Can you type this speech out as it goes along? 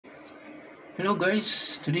Hello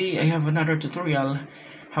guys, today I have another tutorial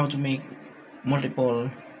how to make multiple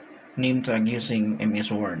name tag using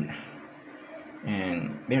MS Word,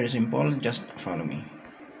 and very simple, just follow me.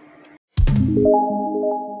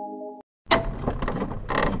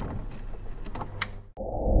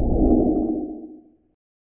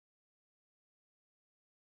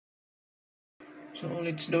 So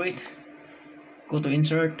let's do it. Go to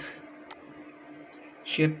insert,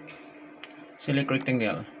 shift, select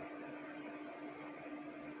rectangle,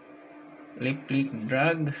 left click,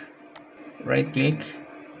 drag, right click,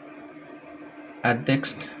 add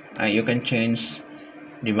text. You can change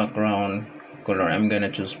the background color. I'm gonna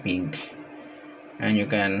choose pink, and you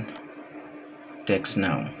can text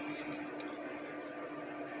now.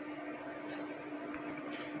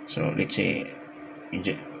 So let's say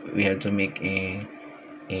we have to make a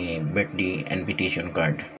birthday invitation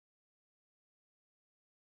card.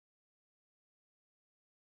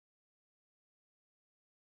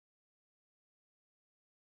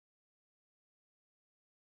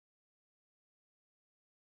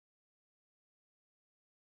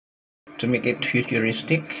 To make it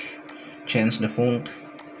futuristic, change the font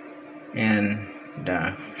and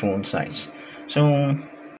the font size. So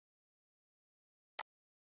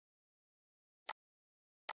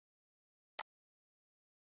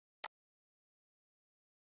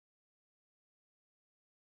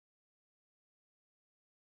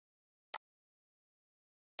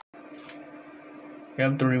you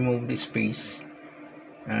have to remove the space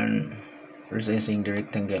and resizing the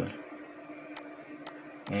rectangle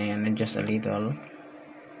and adjust a little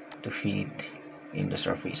to fit in the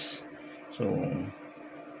surface. So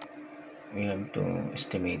we have to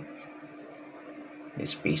estimate the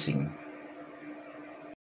spacing.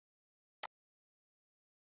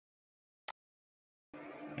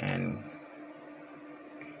 And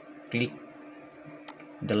click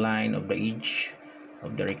the line of the edge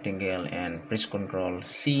of the rectangle and press Ctrl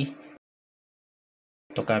C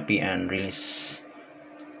to copy and release.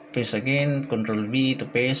 Press again, Ctrl V to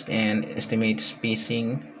paste and estimate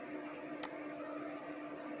spacing.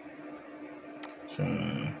 So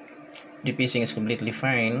the spacing is completely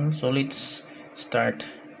fine. So let's start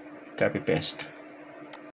copy paste.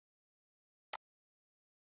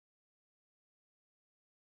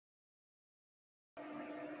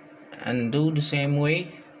 And do the same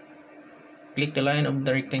way. Click the line of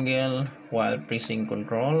the rectangle while pressing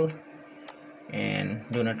Ctrl and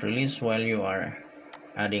do not release while you are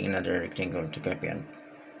adding another rectangle to copy, and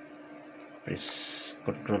press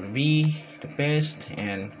Ctrl V to paste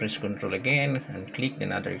and press Ctrl again and click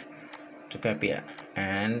another to copy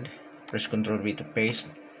and press Ctrl V to paste.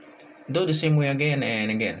 Do the same way again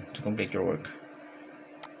and again to complete your work.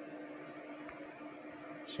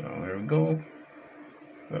 So here we go,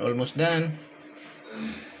 we're almost done.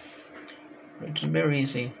 It's very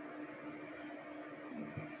easy.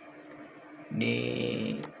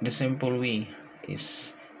 The simple way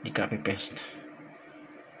is the copy paste.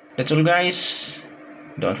 That's all guys,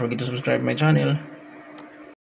 don't forget to subscribe my channel.